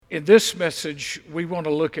In this message, we want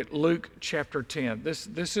to look at Luke chapter 10.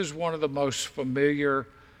 This is one of the most familiar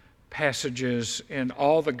passages in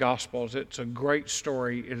all the Gospels. It's a great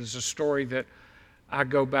story. It is a story that I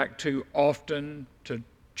go back to often to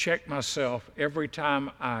check myself. Every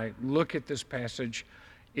time I look at this passage,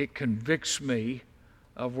 it convicts me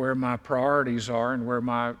of where my priorities are and where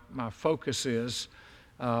my focus is.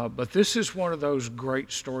 But this is one of those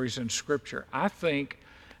great stories in Scripture. I think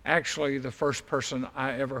actually the first person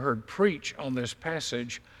I ever heard preach on this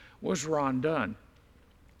passage was Ron Dunn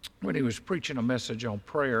when he was preaching a message on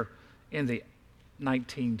prayer in the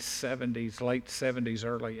 1970s, late 70s,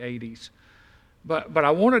 early 80s. But I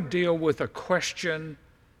want to deal with a question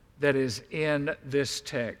that is in this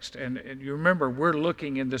text. And you remember, we're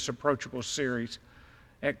looking in this Approachable series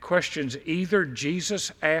at questions either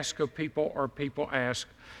Jesus asked of people or people ask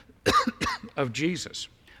of Jesus.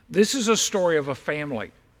 This is a story of a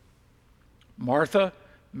family: Martha,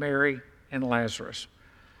 Mary, and Lazarus.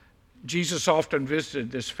 Jesus often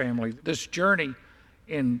visited this family. This journey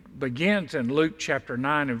begins in Luke chapter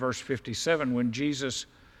 9 and verse 57 when Jesus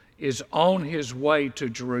is on his way to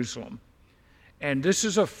Jerusalem. And this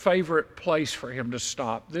is a favorite place for him to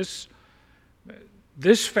stop. This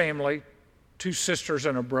family, two sisters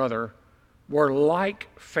and a brother, were like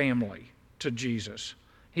family to Jesus.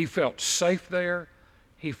 He felt safe there.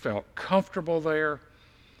 He felt comfortable there.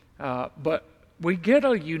 But we get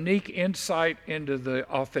a unique insight into the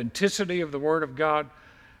authenticity of the Word of God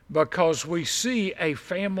because we see a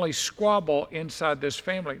family squabble inside this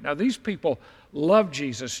family. Now, these people love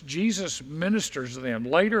Jesus. Jesus ministers to them.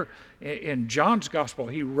 Later in John's Gospel,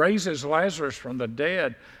 he raises Lazarus from the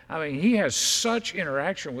dead. I mean, he has such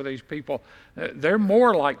interaction with these people. They're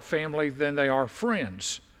more like family than they are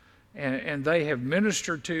friends. And they have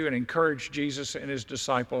ministered to and encouraged Jesus and his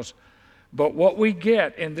disciples. But what we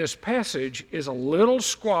get in this passage is a little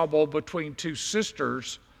squabble between two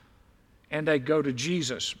sisters, and they go to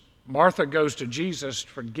Jesus. Martha goes to Jesus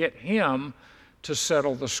to get him to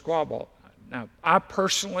settle the squabble. Now, I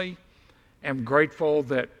personally am grateful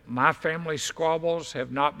that my family squabbles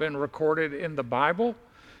have not been recorded in the Bible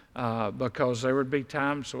because there would be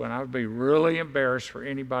times when I would be really embarrassed for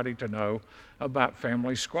anybody to know about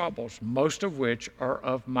family squabbles, most of which are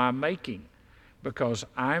of my making. Because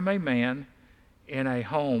I'm a man in a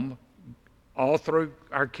home all through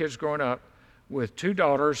our kids growing up with two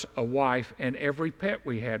daughters, a wife, and every pet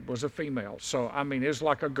we had was a female. So, I mean, it's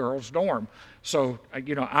like a girl's dorm. So,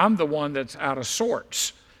 I'm the one that's out of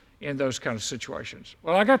sorts in those kind of situations.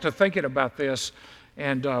 Well, I got to thinking about this,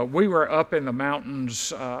 and we were up in the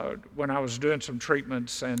mountains when I was doing some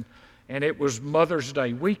treatments, and it was Mother's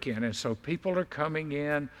Day weekend, and so people are coming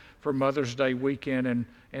in for Mother's Day weekend,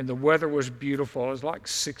 and the weather was beautiful. It was like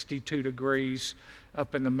 62 degrees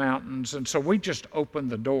up in the mountains. And so we just opened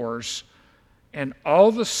the doors. And all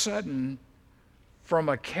of a sudden, from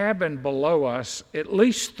a cabin below us, at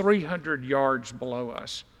least 300 yards below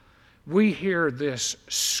us, we hear this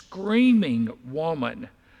screaming woman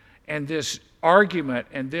and this argument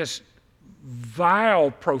and this vile,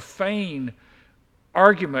 profane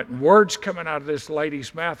argument, and words coming out of this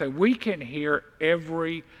lady's mouth. And we can hear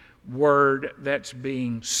every word that's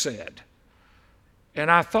being said.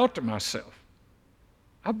 And I thought to myself,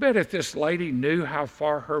 I bet if this lady knew how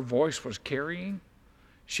far her voice was carrying,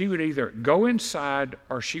 she would either go inside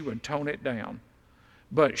or she would tone it down.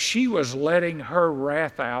 But she was letting her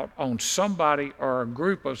wrath out on somebody or a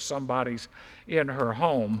group of somebodies in her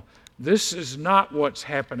home. This is not what's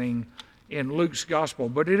happening in Luke's gospel,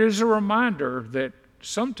 but it is a reminder that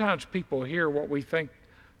sometimes people hear what we think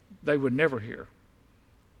they would never hear,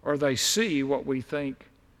 or they see what we think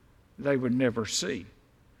they would never see.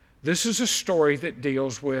 This is a story that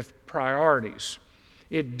deals with priorities.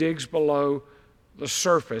 It digs below the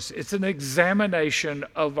surface. It's an examination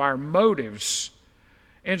of our motives.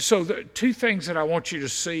 And so the two things that I want you to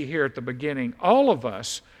see here at the beginning: all of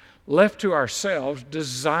us, left to ourselves,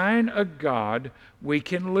 design a God we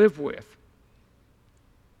can live with.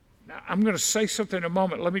 Now, I'm going to say something in a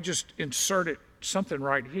moment. Let me just insert something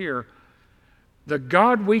right here. The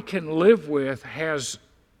God we can live with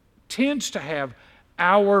tends to have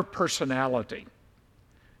our personality.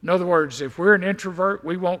 In other words, if we're an introvert,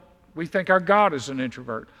 we think our God is an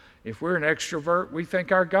introvert. If we're an extrovert, we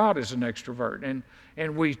think our God is an extrovert.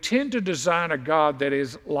 And we tend to design a God that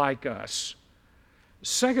is like us.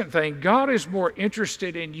 Second thing, God is more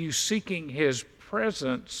interested in you seeking His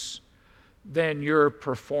presence than your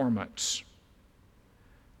performance.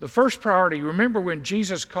 The first priority, remember when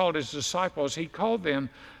Jesus called His disciples, He called them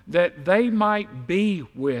that they might be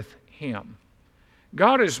with Him.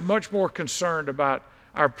 God is much more concerned about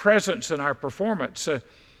our presence and our performance.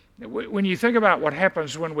 When you think about what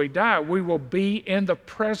happens when we die, we will be in the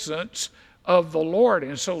presence of the Lord.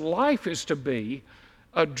 And so life is to be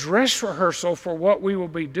a dress rehearsal for what we will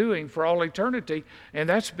be doing for all eternity, and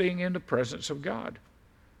that's being in the presence of God.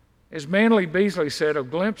 As Manly Beasley said, a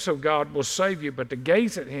glimpse of God will save you, but to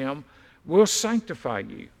gaze at Him will sanctify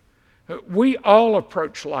you. We all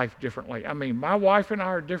approach life differently. I mean, my wife and I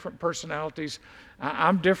are different personalities.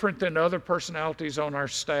 I'm different than other personalities on our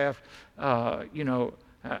staff. I'm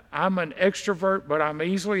an extrovert, but I'm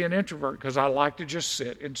easily an introvert because I like to just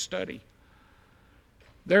sit and study.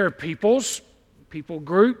 There are people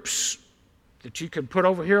groups that you can put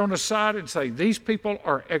over here on the side and say, these people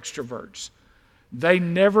are extroverts. They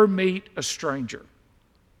never meet a stranger.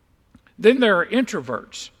 Then there are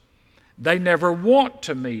introverts. They never want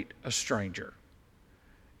to meet a stranger.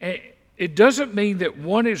 And it doesn't mean that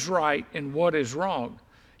one is right and what is wrong.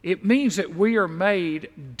 It means that we are made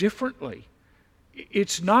differently.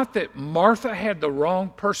 It's not that Martha had the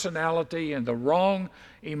wrong personality and the wrong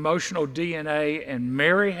emotional DNA, and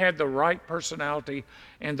Mary had the right personality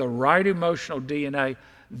and the right emotional DNA.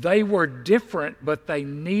 They were different, but they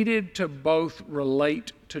needed to both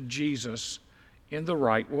relate to Jesus in the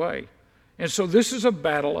right way. And so this is a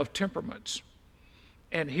battle of temperaments.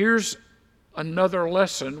 And here's another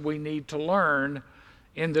lesson we need to learn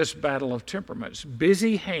in this battle of temperaments.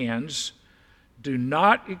 Busy hands do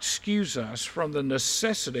not excuse us from the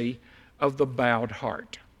necessity of the bowed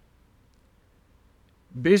heart.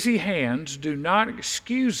 Busy hands do not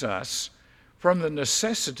excuse us from the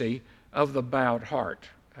necessity of the bowed heart.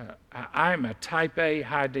 I'm a type A,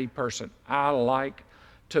 high D person. I like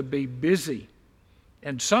to be busy.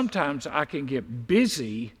 And sometimes I can get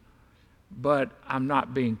busy, but I'm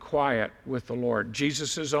not being quiet with the Lord.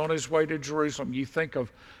 Jesus is on his way to Jerusalem. You think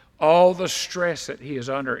of all the stress that he is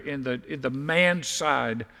under in the man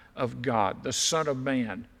side of God, the Son of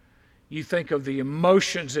Man. You think of the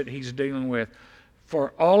emotions that he's dealing with.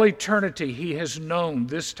 For all eternity, he has known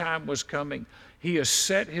this time was coming. He has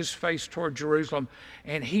set his face toward Jerusalem,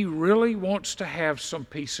 and he really wants to have some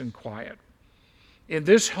peace and quiet. In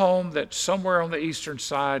this home that's somewhere on the eastern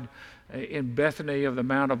side in Bethany of the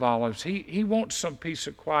Mount of Olives, he wants some peace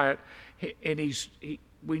and quiet, and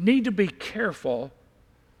we need to be careful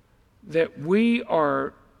that we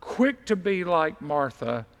are quick to be like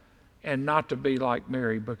Martha and not to be like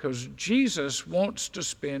Mary, because Jesus wants to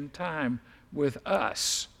spend time with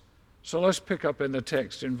us. So let's pick up in the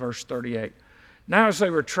text in verse 38. Now as they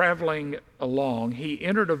were traveling along, he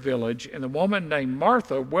entered a village, and the woman named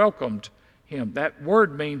Martha welcomed him. That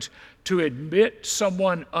word means to admit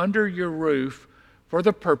someone under your roof for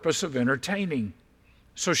the purpose of entertaining.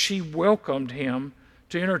 So she welcomed him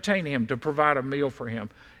to entertain him, to provide a meal for him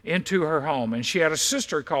into her home. And she had a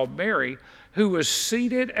sister called Mary who was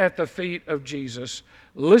seated at the feet of Jesus,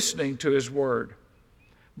 listening to his word.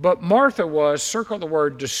 But Martha was, circle the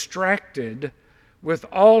word, distracted with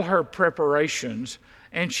all her preparations.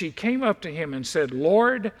 And she came up to him and said,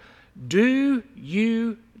 Lord, do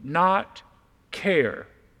you not care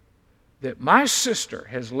that my sister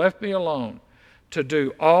has left me alone to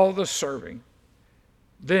do all the serving?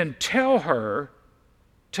 Then tell her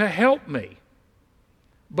to help me.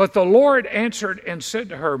 But the Lord answered and said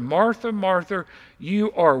to her, Martha, Martha,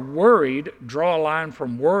 you are worried, draw a line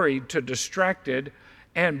from worried to distracted,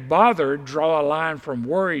 and bothered, draw a line from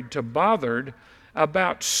worried to bothered,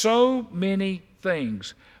 about so many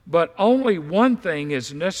things. But only one thing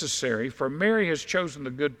is necessary, for Mary has chosen the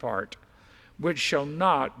good part, which shall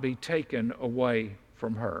not be taken away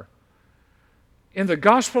from her. In the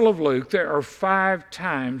Gospel of Luke, there are 5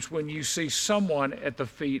 times when you see someone at the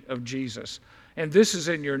feet of Jesus. And this is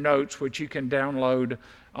in your notes, which you can download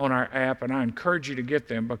on our app, and I encourage you to get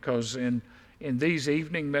them, because in these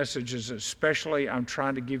evening messages especially, I'm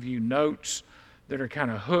trying to give you notes that are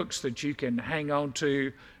kind of hooks that you can hang on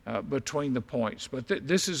to between the points. But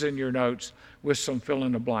this is in your notes with some fill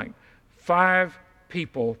in the blank. 5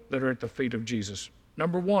 people that are at the feet of Jesus.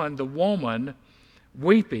 Number 1, the woman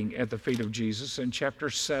weeping at the feet of Jesus in chapter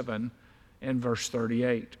 7 and verse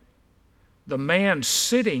 38. The man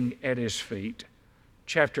sitting at his feet,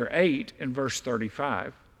 chapter 8 and verse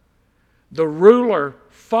 35. The ruler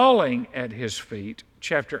falling at his feet,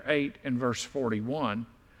 chapter 8 and verse 41.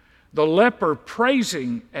 The leper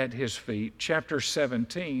praising at his feet, chapter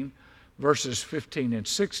 17, verses 15 and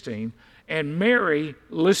 16. And Mary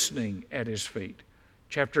listening at his feet,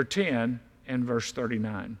 chapter 10 and verse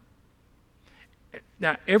 39.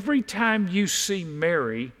 Now, every time you see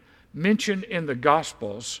Mary mentioned in the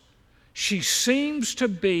Gospels, she seems to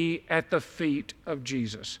be at the feet of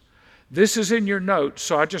Jesus. This is in your notes,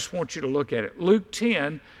 so I just want you to look at it. Luke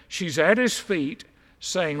 10, she's at his feet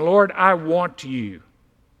saying, Lord, I want you.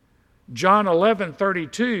 John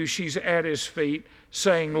 11:32, she's at his feet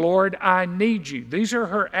saying, Lord, I need you. These are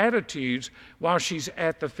her attitudes while she's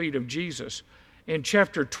at the feet of Jesus. In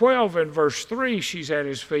chapter 12 and verse 3, she's at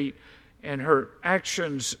his feet, and her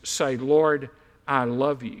actions say, Lord, I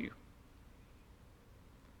love you.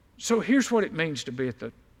 So here's what it means to be at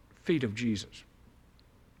the feet of Jesus.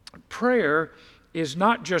 Prayer is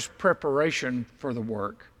not just preparation for the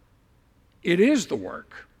work. It is the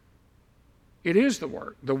work. It is the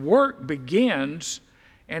work. The work begins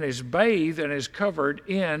and is bathed and is covered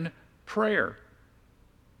in prayer.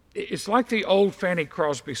 It's like the old Fanny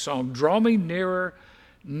Crosby song, draw me nearer,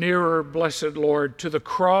 nearer, blessed Lord, to the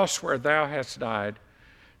cross where thou hast died.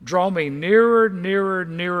 Draw me nearer, nearer,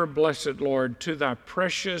 nearer, blessed Lord, to thy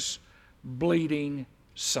precious bleeding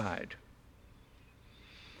side.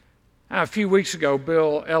 Now, a few weeks ago,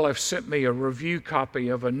 Bill Elliff sent me a review copy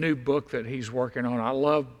of a new book that he's working on. I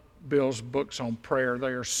love Bill's books on prayer. They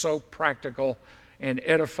are so practical and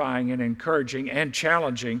edifying and encouraging and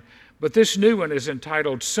challenging. But this new one is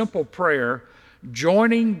entitled Simple Prayer,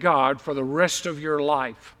 Joining God for the Rest of Your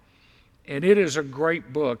Life. And it is a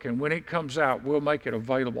great book, and when it comes out, we'll make it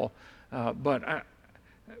available.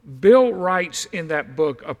 Bill writes in that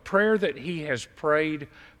book a prayer that he has prayed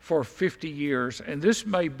for 50 years, and this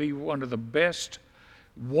may be one of the best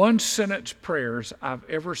one-sentence prayers I've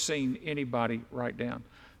ever seen anybody write down.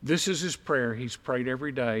 This is his prayer he's prayed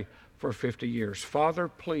every day for 50 years. Father,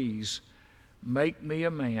 please make me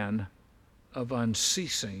a man of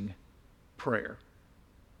unceasing prayer.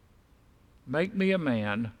 Make me a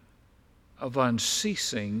man of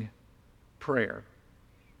unceasing prayer.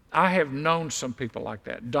 I have known some people like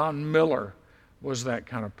that. Don Miller was that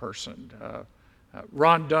kind of person.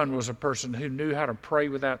 Ron Dunn was a person who knew how to pray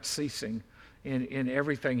without ceasing in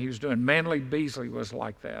everything he was doing. Manly Beasley was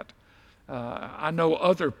like that. I know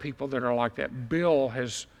other people that are like that. Bill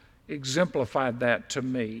has exemplified that to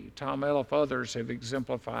me. Tom Elliff, others have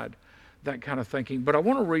exemplified that kind of thinking. But I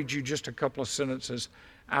want to read you just a couple of sentences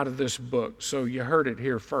out of this book. So you heard it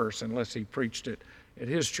here first, unless he preached it at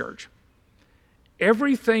his church.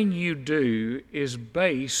 Everything you do is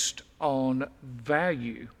based on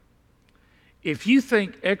value. If you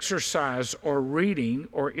think exercise or reading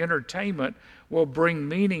or entertainment will bring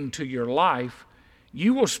meaning to your life,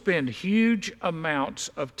 you will spend huge amounts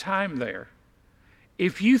of time there.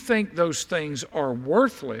 If you think those things are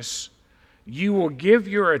worthless, you will give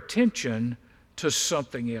your attention to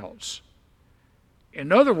something else.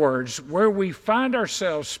 In other words, where we find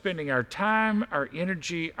ourselves spending our time, our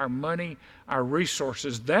energy, our money, our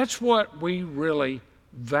resources, that's what we really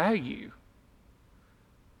value.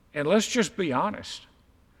 And let's just be honest.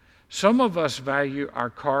 Some of us value our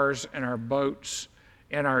cars and our boats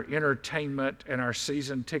and our entertainment and our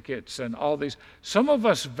season tickets and all these. Some of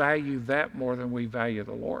us value that more than we value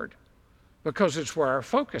the Lord because it's where our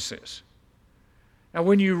focus is. Now,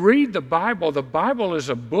 when you read the Bible is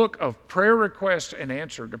a book of prayer requests and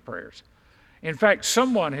answer to prayers. In fact,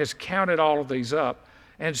 someone has counted all of these up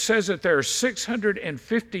and says that there are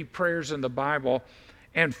 650 prayers in the Bible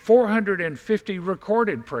and 450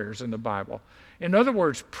 recorded prayers in the Bible. In other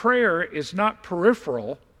words, prayer is not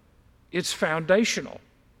peripheral, it's foundational.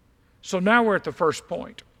 So now we're at the first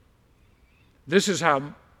point. This is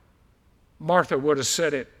how Martha would have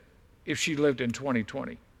said it if she lived in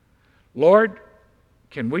 2020. Lord,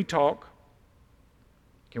 can we talk?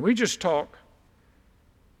 Can we just talk?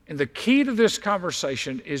 And the key to this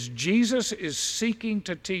conversation is Jesus is seeking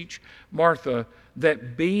to teach Martha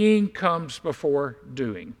that being comes before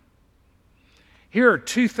doing. Here are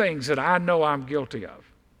two things that I know I'm guilty of.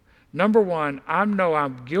 Number one, I know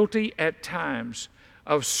I'm guilty at times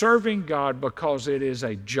of serving God because it is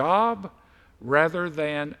a job rather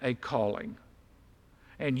than a calling.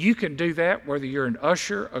 And you can do that whether you're an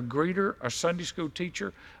usher, a greeter, a Sunday school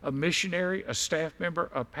teacher, a missionary, a staff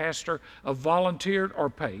member, a pastor, a volunteer, or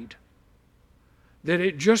paid. That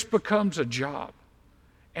it just becomes a job.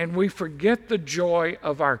 And we forget the joy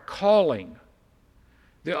of our calling.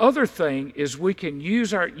 The other thing is we can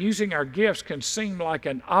using our gifts can seem like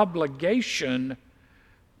an obligation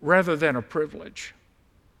rather than a privilege.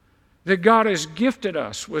 That God has gifted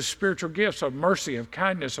us with spiritual gifts of mercy, of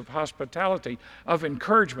kindness, of hospitality, of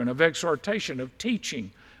encouragement, of exhortation, of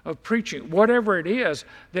teaching, of preaching, whatever it is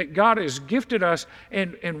that God has gifted us,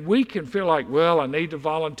 and we can feel like, well, I need to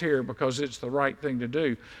volunteer because it's the right thing to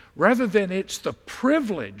do, rather than it's the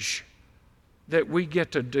privilege that we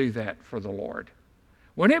get to do that for the Lord.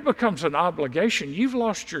 When it becomes an obligation, you've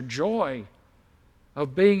lost your joy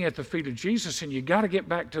of being at the feet of Jesus, and you got to get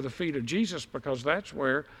back to the feet of Jesus because that's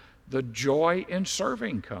where the joy in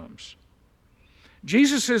serving comes.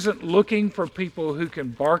 Jesus isn't looking for people who can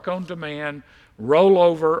bark on demand, roll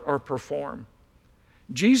over, or perform.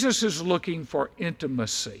 Jesus is looking for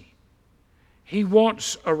intimacy. He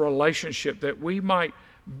wants a relationship that we might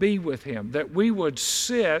be with him, that we would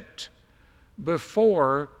sit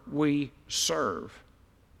before we serve.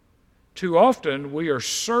 Too often we are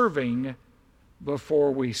serving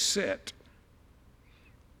before we sit.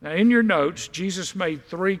 Now, in your notes, Jesus made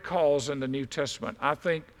 3 calls in the New Testament. I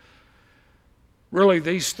think really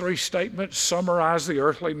these 3 statements summarize the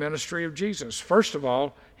earthly ministry of Jesus. First of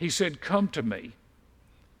all, he said, "Come to me.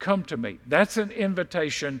 Come to me." That's an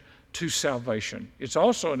invitation to salvation. It's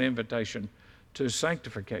also an invitation to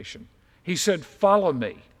sanctification. He said, "Follow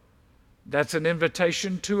me." That's an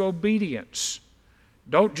invitation to obedience.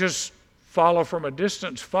 Don't just follow from a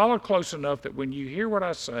distance. Follow close enough that when you hear what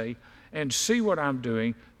I say and see what I'm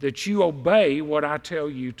doing, that you obey what I tell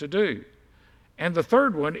you to do. And the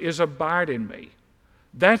third one is abide in me.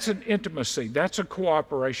 That's an intimacy. That's a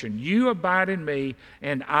cooperation. You abide in me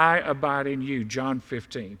and I abide in you, John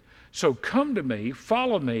 15. So come to me,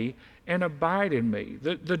 follow me, and abide in me.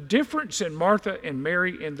 The difference in Martha and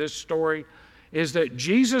Mary in this story is that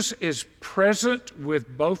Jesus is present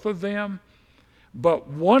with both of them, but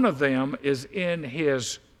one of them is in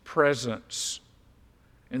his presence.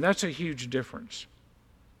 And that's a huge difference.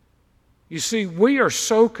 You see, we are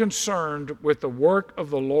so concerned with the work of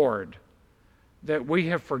the Lord that we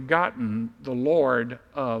have forgotten the Lord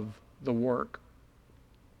of the work.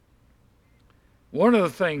 One of the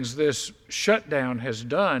things this shutdown has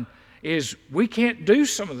done is we can't do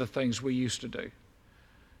some of the things we used to do.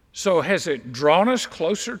 So has it drawn us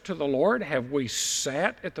closer to the Lord? Have we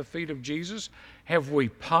sat at the feet of Jesus? Have we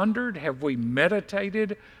pondered? Have we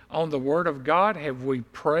meditated on the Word of God? Have we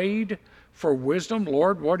prayed for wisdom?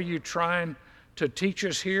 Lord, what are you trying to teach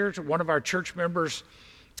us here? One of our church members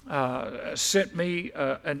sent me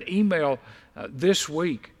an email this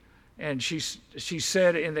week, and she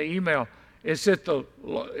said in the email, it's that the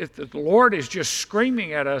Lord is just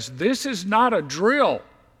screaming at us, this is not a drill.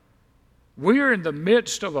 We are in the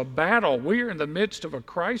midst of a battle. We are in the midst of a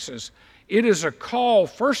crisis. It is a call,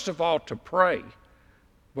 first of all, to pray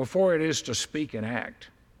before it is to speak and act.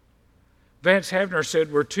 Vance Havner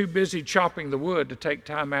said, we're too busy chopping the wood to take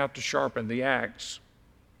time out to sharpen the axe.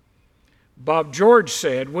 Bob George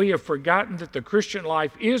said, we have forgotten that the Christian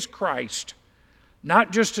life is Christ,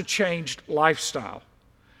 not just a changed lifestyle.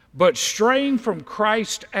 But straying from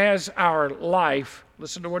Christ as our life,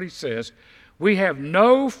 listen to what he says, we have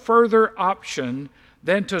no further option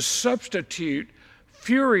than to substitute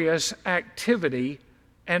furious activity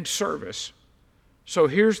and service. So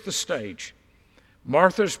here's the stage.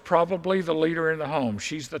 Martha's probably the leader in the home.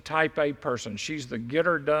 She's the type A person. She's the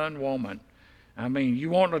get-her-done woman. I mean,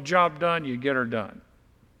 you want a job done, you get her done.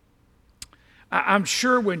 I'm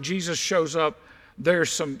sure when Jesus shows up,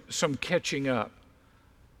 there's some catching up.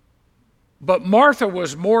 But Martha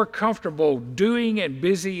was more comfortable doing and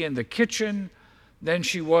busy in the kitchen than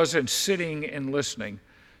she was in sitting and listening.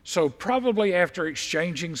 So probably after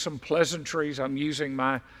exchanging some pleasantries, I'm using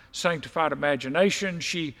my sanctified imagination,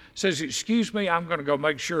 she says, excuse me, I'm going to go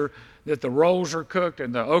make sure that the rolls are cooked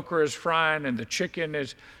and the okra is frying and the chicken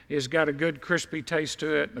is got a good crispy taste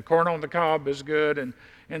to it and the corn on the cob is good and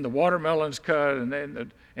the watermelon's cut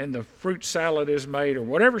and the fruit salad is made or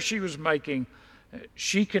whatever she was making.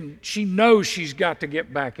 She knows she's got to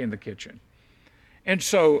get back in the kitchen. And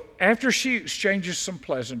so after she exchanges some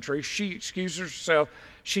pleasantries, she excuses herself,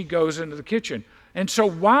 she goes into the kitchen. And so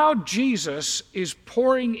while Jesus is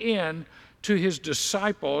pouring in to his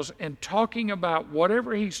disciples and talking about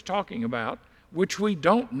whatever he's talking about, which we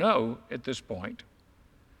don't know at this point,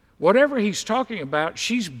 whatever he's talking about,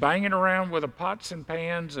 she's banging around with the pots and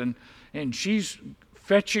pans and she's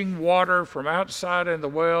fetching water from outside in the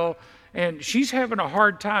well. And she's having a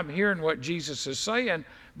hard time hearing what Jesus is saying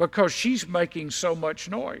because she's making so much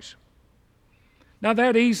noise. Now,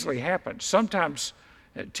 that easily happens. Sometimes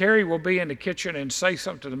Terry will be in the kitchen and say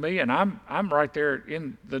something to me, and I'm right there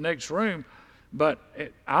in the next room, but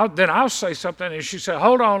I'll say something, and she said,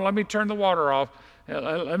 hold on, let me turn the water off.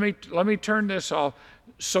 Let me turn this off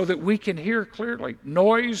so that we can hear clearly.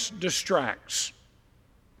 Noise distracts.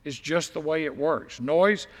 It's just the way it works.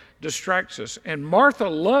 Noise distracts us. And Martha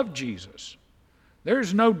loved Jesus.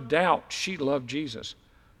 There's no doubt she loved Jesus.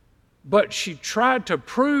 But she tried to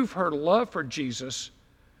prove her love for Jesus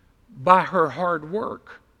by her hard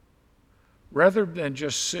work rather than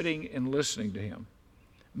just sitting and listening to him.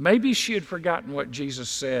 Maybe she had forgotten what Jesus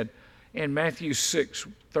said in Matthew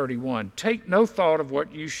 6:31. Take no thought of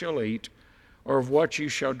what you shall eat or of what you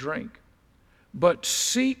shall drink, but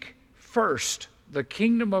seek first the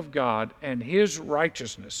kingdom of God and his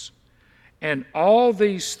righteousness, and all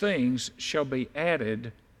these things shall be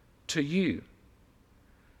added to you.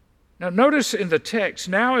 Now notice in the text,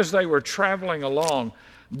 now as they were traveling along,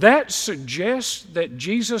 that suggests that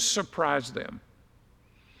Jesus surprised them.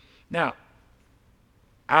 Now,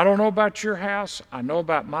 I don't know about your house, I know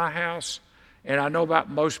about my house, and I know about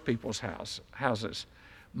most people's houses.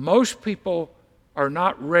 Most people are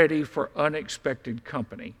not ready for unexpected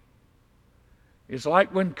company. It's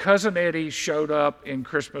like when Cousin Eddie showed up in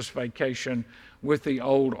Christmas Vacation with the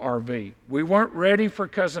old RV. We weren't ready for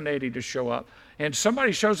Cousin Eddie to show up. And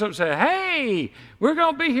somebody shows up and says, hey, we're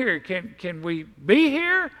going to be here. Can we be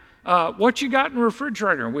here? What you got in the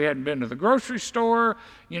refrigerator? And we hadn't been to the grocery store.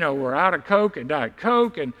 We're out of Coke and Diet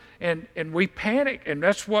Coke. And we panicked. And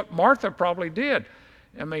that's what Martha probably did.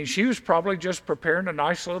 I mean, she was probably just preparing a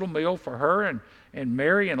nice little meal for her and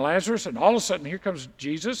Mary and Lazarus. And all of a sudden, here comes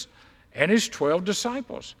Jesus and his 12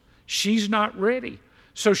 disciples. She's not ready.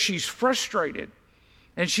 So she's frustrated.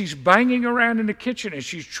 And she's banging around in the kitchen and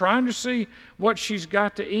she's trying to see what she's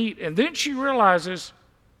got to eat. And then she realizes,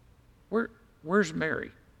 where's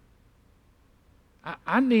Mary?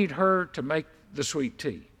 I need her to make the sweet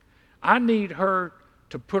tea. I need her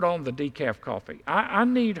to put on the decaf coffee. I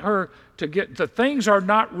need her to get, the things are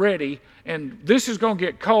not ready and this is going to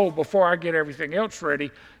get cold before I get everything else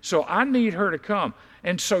ready. So I need her to come.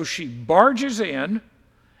 And so she barges in.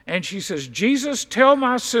 And she says, Jesus, tell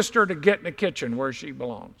my sister to get in the kitchen where she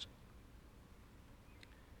belongs.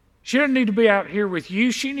 She doesn't need to be out here with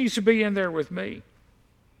you. She needs to be in there with me.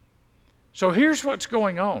 So here's what's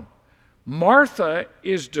going on. Martha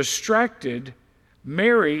is distracted.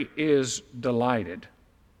 Mary is delighted.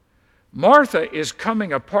 Martha is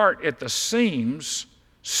coming apart at the seams,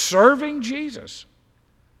 serving Jesus.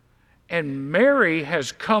 And Mary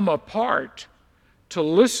has come apart to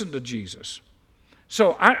listen to Jesus.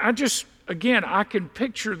 So I can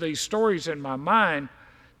picture these stories in my mind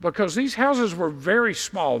because these houses were very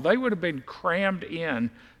small. They would have been crammed in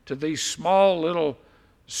to these small little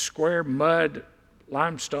square mud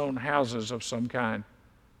limestone houses of some kind.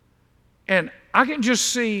 And I can just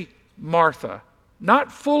see Martha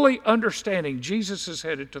not fully understanding Jesus is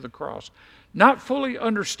headed to the cross, not fully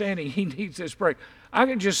understanding he needs this break. I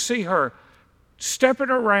can just see her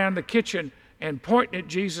stepping around the kitchen and pointing at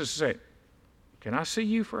Jesus and saying, can I see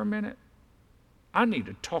you for a minute? I need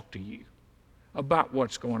to talk to you about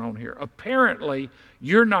what's going on here. Apparently,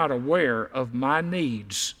 you're not aware of my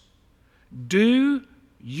needs. Do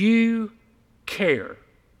you care?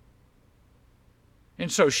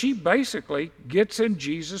 And so she basically gets in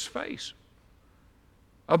Jesus' face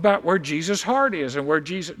about where Jesus' heart is and where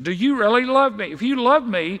Jesus, do you really love me? If you love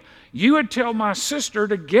me, you would tell my sister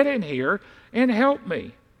to get in here and help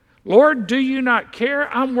me. Lord, do you not care?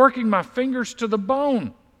 I'm working my fingers to the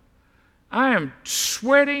bone. I am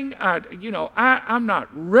sweating. I'm not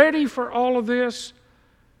ready for all of this.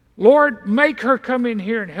 Lord, make her come in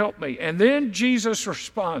here and help me. And then Jesus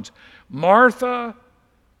responds, Martha,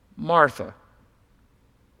 Martha.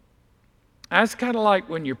 That's kind of like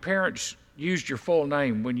when your parents used your full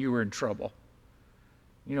name when you were in trouble.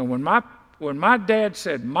 When my dad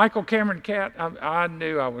said Michael Cameron Cat, I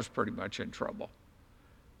knew I was pretty much in trouble.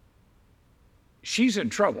 She's in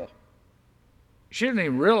trouble. She didn't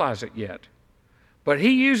even realize it yet. But he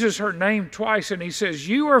uses her name twice and he says,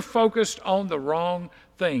 you are focused on the wrong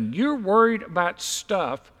thing. You're worried about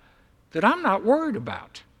stuff that I'm not worried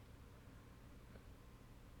about.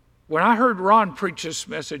 When I heard Ron preach this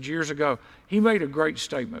message years ago, he made a great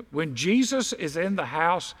statement. When Jesus is in the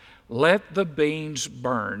house, let the beans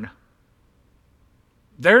burn.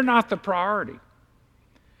 They're not the priority.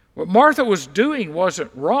 What Martha was doing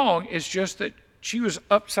wasn't wrong. It's just that she was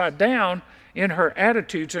upside down in her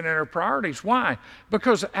attitudes and in her priorities. Why?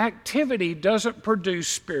 Because activity doesn't produce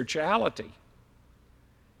spirituality.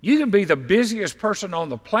 You can be the busiest person on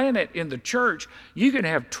the planet in the church. You can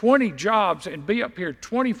have 20 jobs and be up here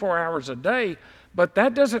 24 hours a day, but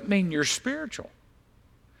that doesn't mean you're spiritual.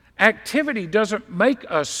 Activity doesn't make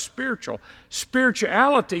us spiritual.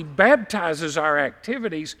 Spirituality baptizes our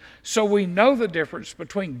activities so we know the difference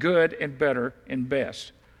between good and better and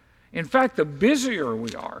best. In fact, the busier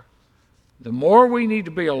we are, the more we need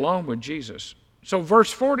to be alone with Jesus. So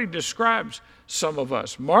verse 40 describes some of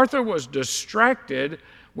us. Martha was distracted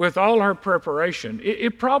with all her preparation.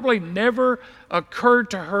 It probably never occurred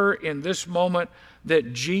to her in this moment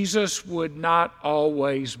that Jesus would not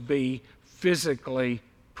always be physically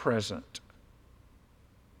present.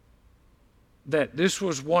 That this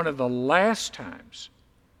was one of the last times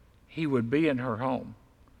he would be in her home,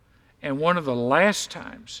 and one of the last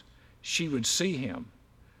times she would see him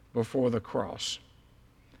before the cross.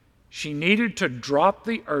 She needed to drop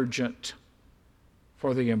the urgent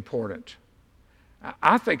for the important.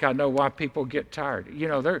 I think I know why people get tired. You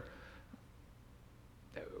know,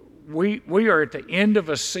 we are at the end of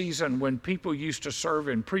a season when people used to serve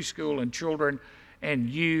in preschool and children and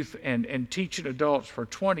youth and teaching adults for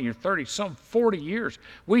 20 or 30, some 40 years.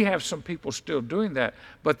 We have some people still doing that,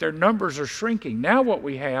 but their numbers are shrinking. Now what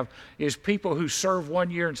we have is people who serve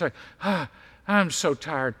 1 year and say, I'm so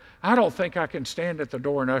tired. I don't think I can stand at the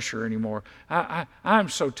door and usher anymore. I'm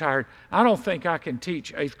so tired. I don't think I can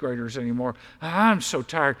teach 8th graders anymore. I'm so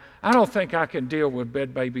tired. I don't think I can deal with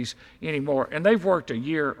bed babies anymore. And they've worked a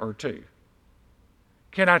year or two.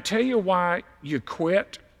 Can I tell you why you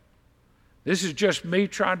quit? This is just me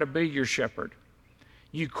trying to be your shepherd.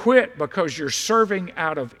 You quit because you're serving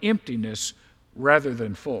out of emptiness rather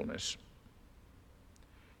than fullness.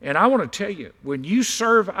 And I want to tell you, when you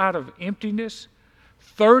serve out of emptiness,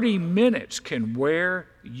 30 minutes can wear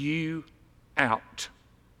you out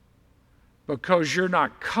because you're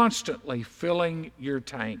not constantly filling your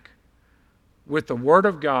tank with the Word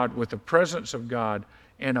of God, with the presence of God,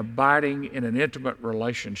 and abiding in an intimate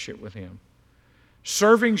relationship with Him.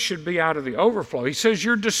 Serving should be out of the overflow. He says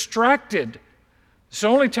you're distracted. It's the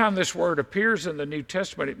only time this word appears in the New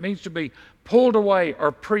Testament. It means to be pulled away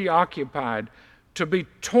or preoccupied, to be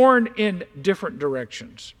torn in different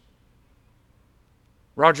directions.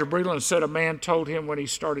 Roger Breland said a man told him when he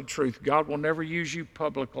started Truth, God will never use you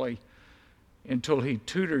publicly until He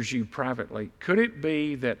tutors you privately. Could it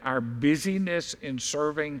be that our busyness in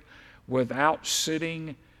serving without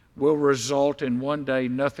sitting will result in one day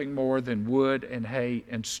nothing more than wood and hay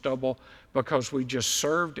and stubble because we just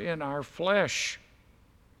served in our flesh?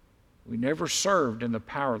 We never served in the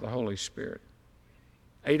power of the Holy Spirit.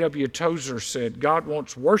 A.W. Tozer said, God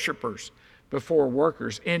wants worshipers before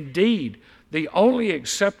workers. Indeed, the only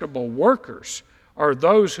acceptable workers are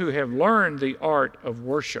those who have learned the art of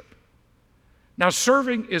worship. Now,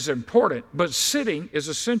 serving is important, but sitting is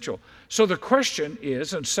essential. So the question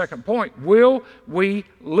is, and second point, will we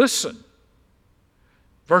listen?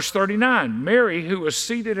 Verse 39, Mary, who was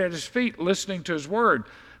seated at His feet listening to His word.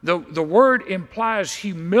 The word implies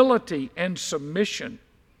humility and submission.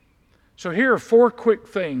 So here are 4 quick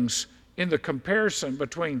things in the comparison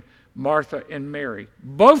between Martha and Mary.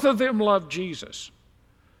 Both of them loved Jesus,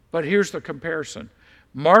 but here's the comparison.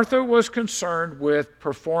 Martha was concerned with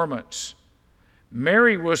performance.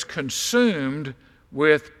 Mary was consumed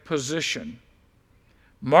with position.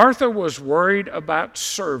 Martha was worried about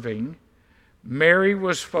serving. Mary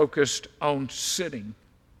was focused on sitting.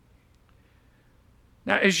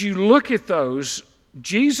 Now, as you look at those,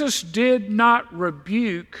 Jesus did not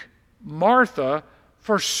rebuke Martha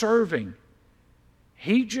for serving.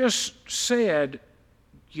 He just said,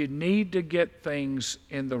 you need to get things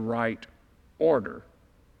in the right order.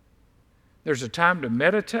 There's a time to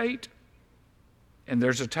meditate, and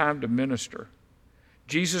there's a time to minister.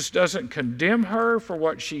 Jesus doesn't condemn her for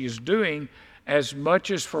what she is doing as much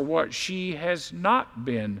as for what she has not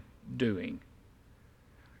been doing.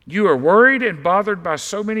 You are worried and bothered by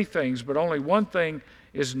so many things, but only one thing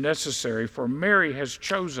is necessary, for Mary has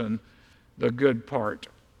chosen the good part.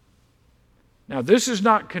 Now, this is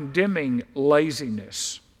not condemning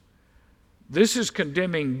laziness. This is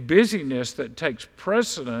condemning busyness that takes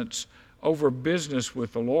precedence over business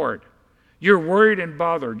with the Lord. You're worried and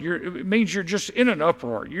bothered. It means you're just in an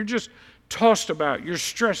uproar. You're just tossed about. You're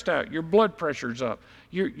stressed out. Your blood pressure's up.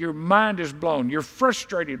 Your mind is blown. You're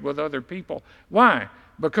frustrated with other people. Why?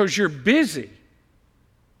 Because you're busy,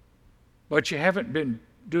 but you haven't been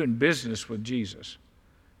doing business with Jesus.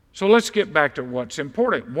 So let's get back to what's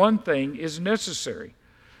important. One thing is necessary.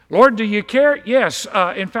 Lord, do you care? Yes,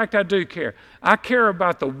 in fact, I do care. I care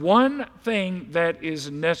about the one thing that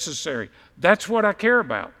is necessary. That's what I care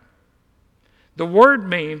about. The word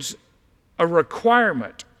means a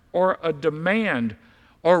requirement or a demand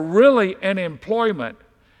or really an employment.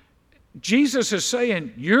 Jesus is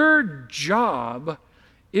saying your job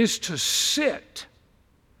is to sit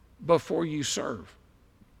before you serve.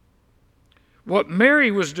 What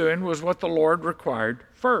Mary was doing was what the Lord required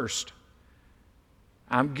first.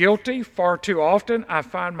 I'm guilty. Far too often I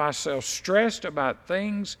find myself stressed about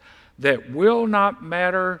things that will not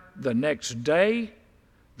matter the next day,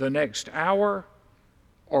 the next hour,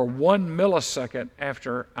 or 1 millisecond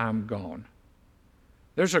after I'm gone.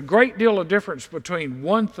 There's a great deal of difference between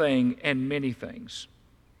one thing and many things.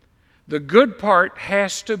 The good part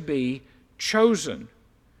has to be chosen.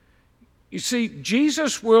 You see,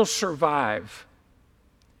 Jesus will survive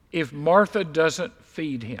if Martha doesn't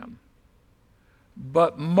feed him.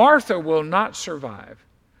 But Martha will not survive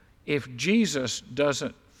if Jesus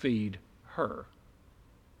doesn't feed her.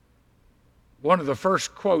 One of the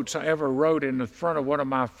first quotes I ever wrote in the front of one of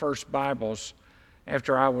my first Bibles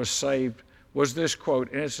after I was saved was this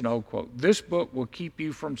quote, and it's an old quote: "This book will keep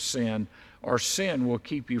you from sin, or sin will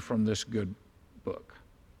keep you from this good book."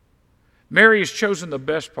 Mary has chosen the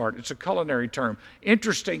best part. It's a culinary term.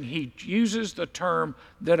 Interesting, he uses the term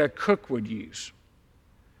that a cook would use.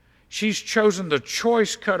 She's chosen the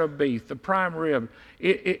choice cut of beef, the prime rib.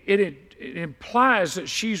 It implies that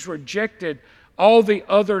she's rejected all the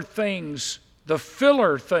other things, the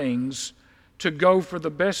filler things, to go for the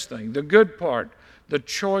best thing, the good part, the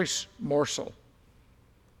choice morsel.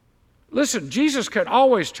 Listen, Jesus could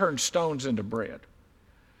always turn stones into bread.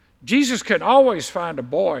 Jesus could always find a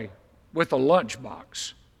boy with a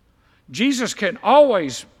lunchbox. Jesus can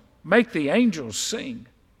always make the angels sing.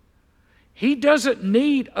 He doesn't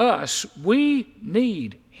need us. We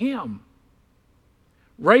need him.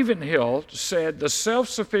 Ravenhill said, "The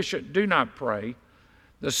self-sufficient do not pray,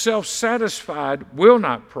 the self-satisfied will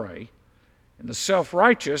not pray, and the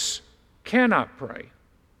self-righteous cannot pray."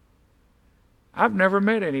 I've never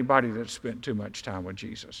met anybody that spent too much time with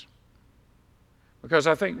Jesus. Because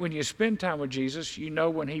I think when you spend time with Jesus, you know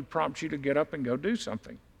when he prompts you to get up and go do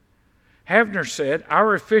something. Havner said,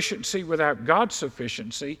 "Our efficiency without God's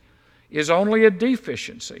sufficiency is only a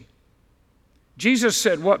deficiency." Jesus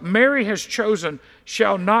said, "What Mary has chosen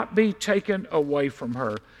shall not be taken away from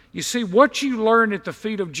her." You see, what you learn at the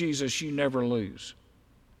feet of Jesus, you never lose.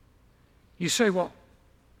 You say, "Well,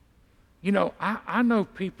 I know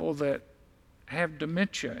people that have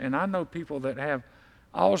dementia, and I know people that have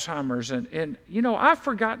Alzheimer's, and I've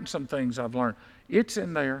forgotten some things I've learned." It's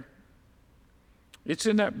in there. It's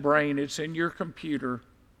in that brain. It's in your computer.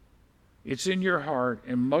 It's in your heart.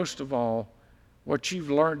 And most of all, what you've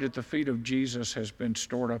learned at the feet of Jesus has been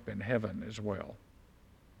stored up in heaven as well.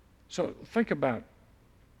 So think about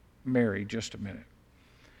Mary just a minute.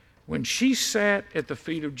 When she sat at the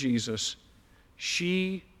feet of Jesus,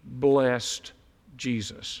 she blessed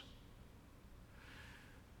Jesus.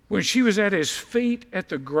 When she was at his feet at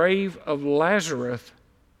the grave of Lazarus,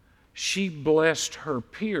 she blessed her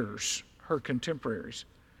peers, her contemporaries.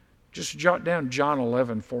 Just jot down John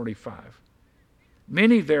 11:45.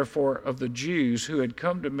 "Many, therefore, of the Jews who had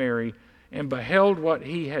come to Mary and beheld what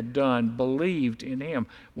he had done believed in him."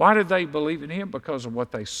 Why did they believe in him? Because of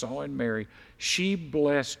what they saw in Mary. She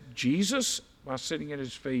blessed Jesus by sitting at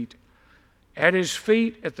his feet. At his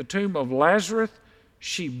feet at the tomb of Lazarus,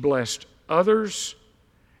 she blessed others.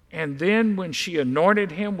 And then when she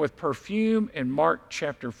anointed him with perfume in Mark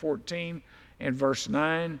chapter 14 and verse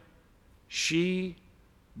 9, she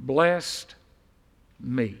blessed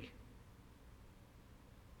me.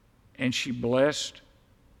 And she blessed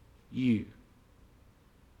you.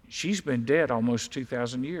 She's been dead almost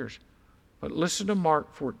 2,000 years. But listen to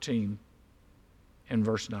Mark 14 and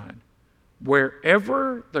verse 9.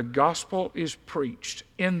 "Wherever the gospel is preached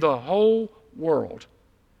in the whole world,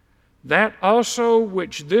 that also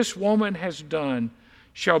which this woman has done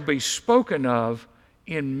shall be spoken of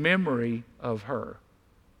in memory of her."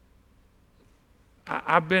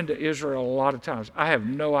 I've been to Israel a lot of times. I have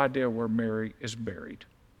no idea where Mary is buried.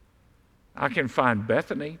 I can find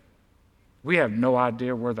Bethany. We have no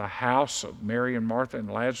idea where the house of Mary and Martha and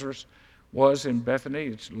Lazarus was in Bethany.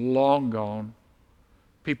 It's long gone.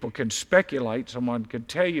 People can speculate. Someone could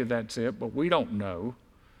tell you that's it, but we don't know.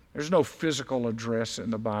 There's no physical address in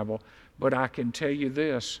the Bible, but I can tell you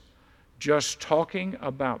this: just talking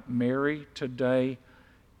about Mary today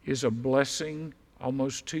is a blessing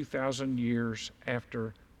almost 2,000 years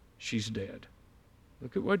after she's dead.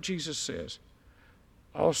 Look at what Jesus says.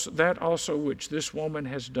 That also which this woman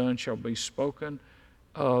has done shall be spoken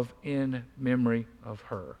of in memory of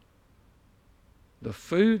her. The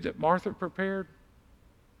food that Martha prepared,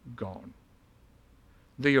 gone.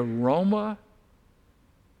 The aroma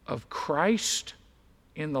of Christ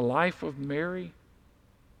in the life of Mary,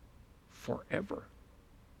 forever.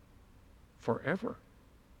 Forever.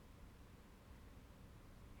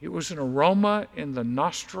 It was an aroma in the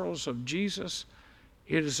nostrils of Jesus.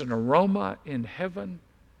 It is an aroma in heaven.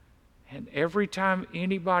 And every time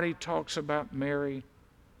anybody talks about Mary,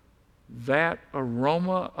 that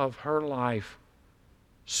aroma of her life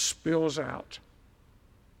spills out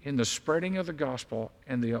in the spreading of the gospel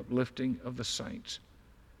and the uplifting of the saints.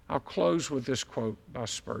 I'll close with this quote by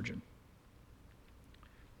Spurgeon.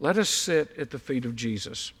 "Let us sit at the feet of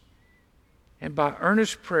Jesus, and by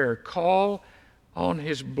earnest prayer call on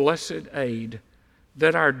his blessed aid,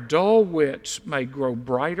 that our dull wits may grow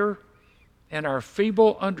brighter and our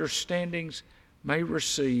feeble understandings may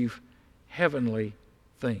receive heavenly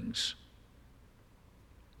things."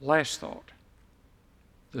 Last thought.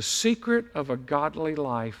 The secret of a godly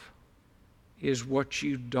life is what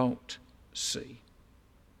you don't see.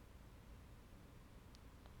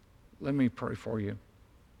 Let me pray for you.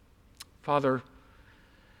 Father,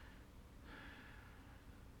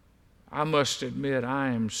 I must admit I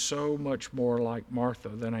am so much more like Martha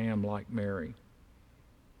than I am like Mary.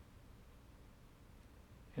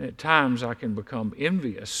 And at times I can become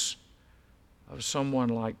envious of someone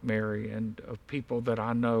like Mary and of people that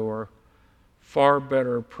I know are far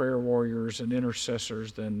better prayer warriors and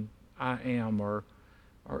intercessors than I am or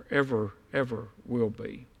ever will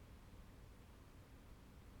be.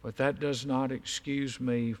 But that does not excuse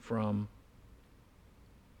me from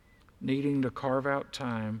needing to carve out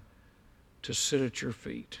time to sit at your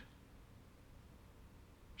feet.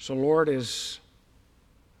 So Lord, as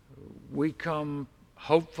we come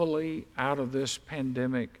hopefully out of this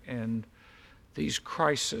pandemic and these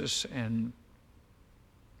crises and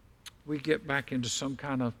we get back into some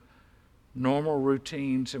kind of normal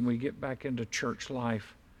routines and we get back into church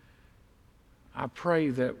life, I pray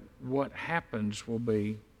that what happens will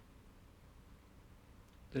be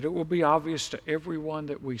that it will be obvious to everyone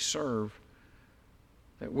that we serve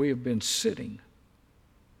that we have been sitting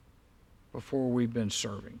before we've been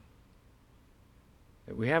serving.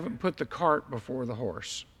 That we haven't put the cart before the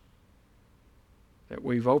horse. That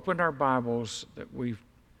we've opened our Bibles, that we've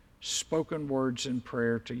spoken words in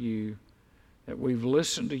prayer to you, that we've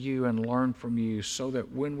listened to you and learned from you so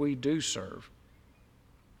that when we do serve,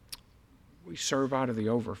 we serve out of the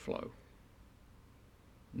overflow,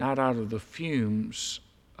 not out of the fumes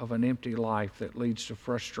of an empty life that leads to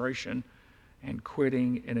frustration and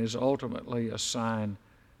quitting and is ultimately a sign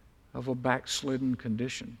of a backslidden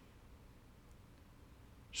condition.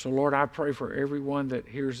 So Lord, I pray for everyone that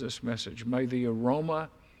hears this message. May the aroma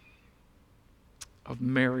of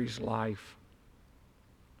Mary's life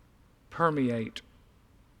permeate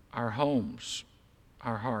our homes,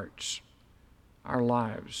 our hearts, our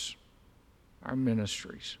lives, our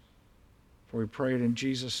ministries. For we pray it in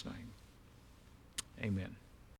Jesus' name. Amen.